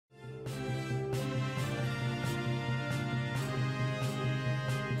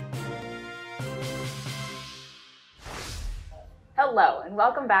Hello, and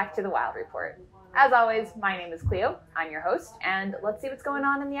welcome back to the Wild Report. As always, my name is Cleo, I'm your host, and let's see what's going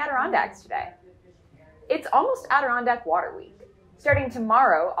on in the Adirondacks today. It's almost Adirondack Water Week. Starting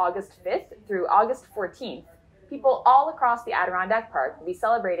tomorrow, August 5th through August 14th, people all across the Adirondack Park will be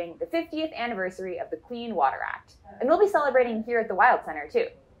celebrating the 50th anniversary of the Clean Water Act, and we'll be celebrating here at the WildCenter too.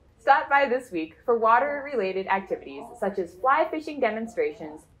 Stop by this week for water-related activities such as fly fishing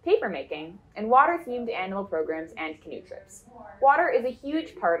demonstrations, paper making, and water-themed animal programs and canoe trips. Water is a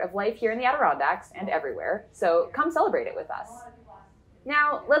huge part of life here in the Adirondacks and everywhere, so come celebrate it with us.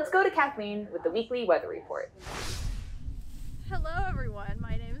 Now, let's go to Kathleen with the weekly weather report. Hello everyone,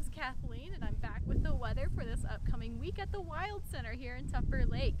 my name is Kathleen and I'm back with the weather for this upcoming week at the WildCenter here in Tupper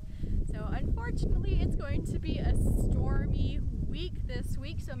Lake. So unfortunately it's going to be a stormy week this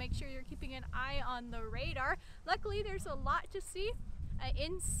week, so make sure you're keeping an eye on the radar. Luckily there's a lot to see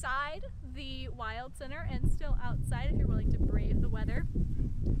inside the WildCenter and still outside if you're willing to brave the weather.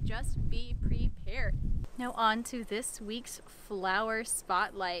 Just be prepared. Now on to this week's flower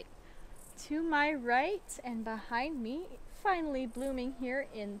spotlight. To my right and behind me, finally blooming here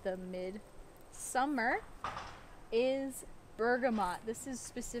in the mid-summer, is bergamot. This is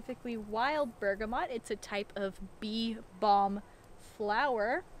specifically wild bergamot. It's a type of bee balm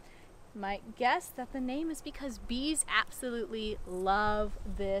flower. Might guess that the name is because bees absolutely love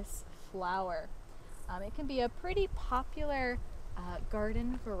this flower. It can be a pretty popular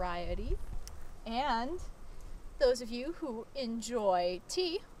garden variety, and those of you who enjoy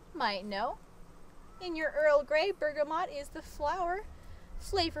tea might know in your Earl Grey, bergamot is the flower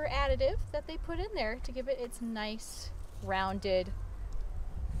flavor additive that they put in there to give it its nice rounded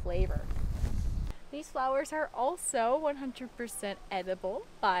flavor. These flowers are also 100% edible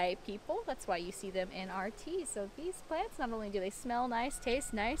by people. That's why you see them in our tea. So these plants, not only do they smell nice,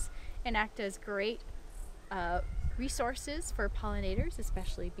 taste nice, and act as great resources for pollinators,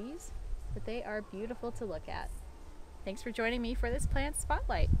 especially bees, but they are beautiful to look at. Thanks for joining me for this plant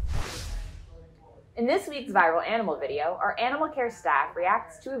spotlight. In this week's viral animal video, our animal care staff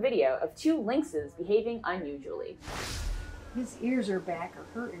reacts to a video of two lynxes behaving unusually. His ears are back, or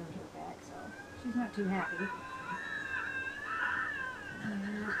her ears are back, so she's not too happy.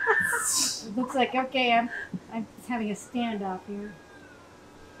 It looks like, okay, I'm having a standoff here.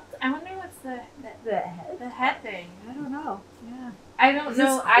 I wonder what's the head thing. I don't know. Yeah. I don't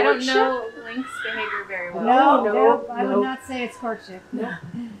know lynx behavior very well. No, I would not say it's courtship. No.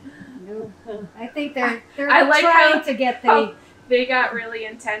 No. I think they're like trying to get the. They got really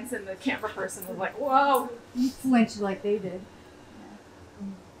intense, and the camera person was like, "Whoa!" Flinched like they did.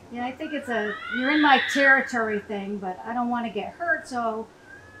 Yeah, I think it's a you're in my territory thing, but I don't want to get hurt, so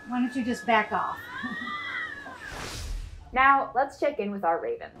why don't you just back off? Now, let's check in with our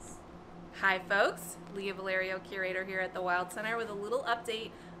ravens. Hi folks, Leah Valerio, curator here at the WildCenter with a little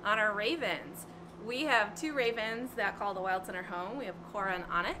update on our ravens. We have two ravens that call the WildCenter home. We have Cora and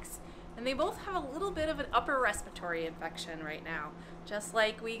Onyx, and they both have a little bit of an upper respiratory infection right now. Just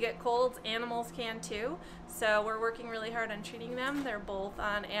like we get colds, animals can too. So we're working really hard on treating them. They're both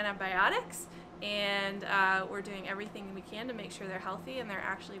on antibiotics, and we're doing everything we can to make sure they're healthy, and they're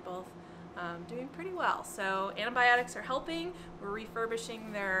actually both doing pretty well. So antibiotics are helping. We're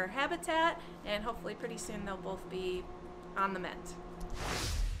refurbishing their habitat, and hopefully pretty soon they'll both be on the mend.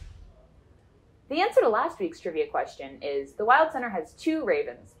 The answer to last week's trivia question is the WildCenter has two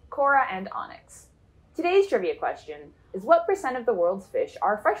ravens, Cora and Onyx. Today's trivia question is what % of the world's fish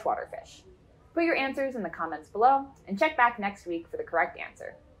are freshwater fish? Put your answers in the comments below and check back next week for the correct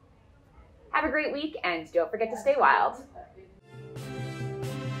answer. Have a great week, and don't forget to stay wild.